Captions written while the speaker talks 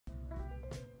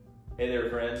Hey there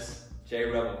friends, Jay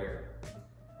Revell here.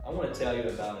 I want to tell you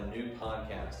about a new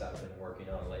podcast I've been working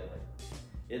on lately.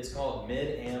 It's called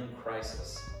Mid-Am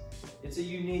Crisis. It's a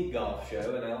unique golf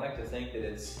show, and I like to think that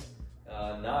it's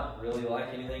not really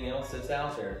like anything else that's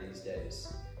out there these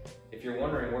days. If you're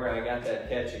wondering where I got that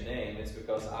catchy name, it's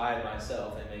because I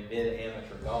myself am a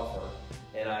mid-amateur golfer,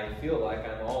 and I feel like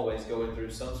I'm always going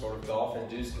through some sort of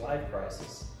golf-induced life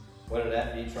crisis. Whether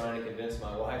that be trying to convince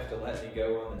my wife to let me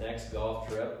go on the next golf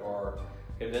trip, or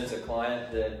convince a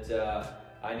client that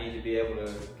I need to be able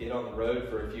to get on the road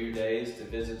for a few days to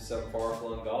visit some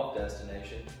far-flung golf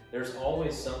destination, there's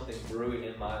always something brewing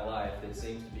in my life that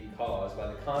seems to be caused by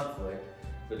the conflict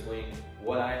between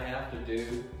what I have to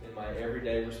do in my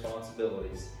everyday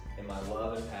responsibilities and my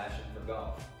love and passion for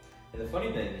golf. And the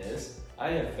funny thing is, I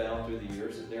have found through the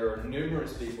years that there are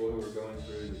numerous people who are going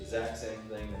through the exact same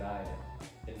thing that I am.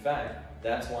 In fact,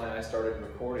 that's why I started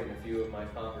recording a few of my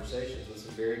conversations with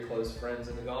some very close friends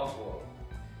in the golf world.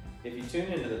 If you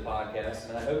tune into the podcast,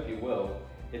 and I hope you will,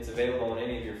 it's available on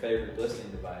any of your favorite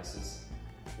listening devices.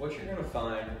 What you're going to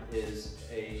find is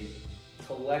a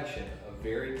collection of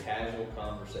very casual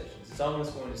conversations. It's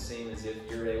almost going to seem as if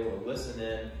you're able to listen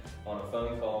in on a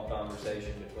phone call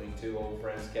conversation between two old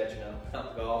friends catching up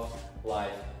about golf,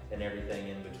 life, and everything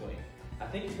in between. I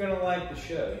think you're going to like the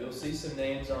show. You'll see some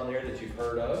names on there that you've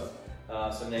heard of,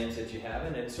 some names that you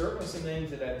haven't, and certainly some names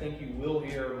that I think you will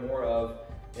hear more of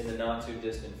in the not too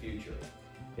distant future.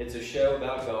 It's a show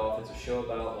about golf, it's a show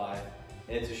about life,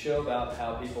 and it's a show about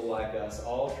how people like us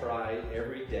all try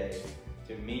every day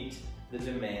to meet the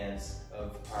demands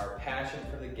of our passion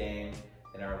for the game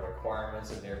and our requirements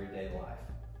of everyday life.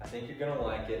 I think you're going to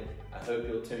like it. I hope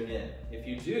you'll tune in. If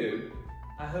you do,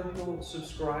 I hope you'll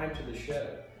subscribe to the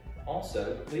show.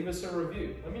 Also, leave us a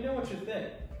review. Let me know what you think.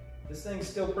 This thing's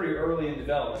still pretty early in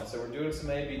development, so we're doing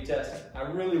some A/B testing. I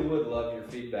really would love your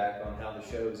feedback on how the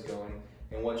show is going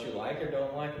and what you like or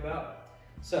don't like about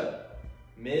it. So,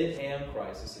 Mid-Am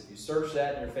Crisis. If you search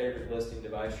that in your favorite listening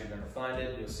device, you're going to find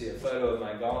it. You'll see a photo of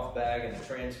my golf bag and a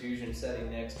transfusion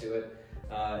setting next to it.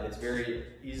 It's very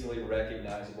easily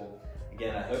recognizable.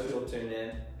 Again, I hope you'll tune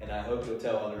in, and I hope you'll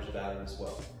tell others about it as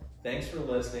well. Thanks for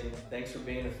listening. Thanks for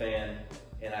being a fan.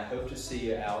 And I hope to see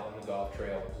you out on the golf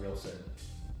trail real soon.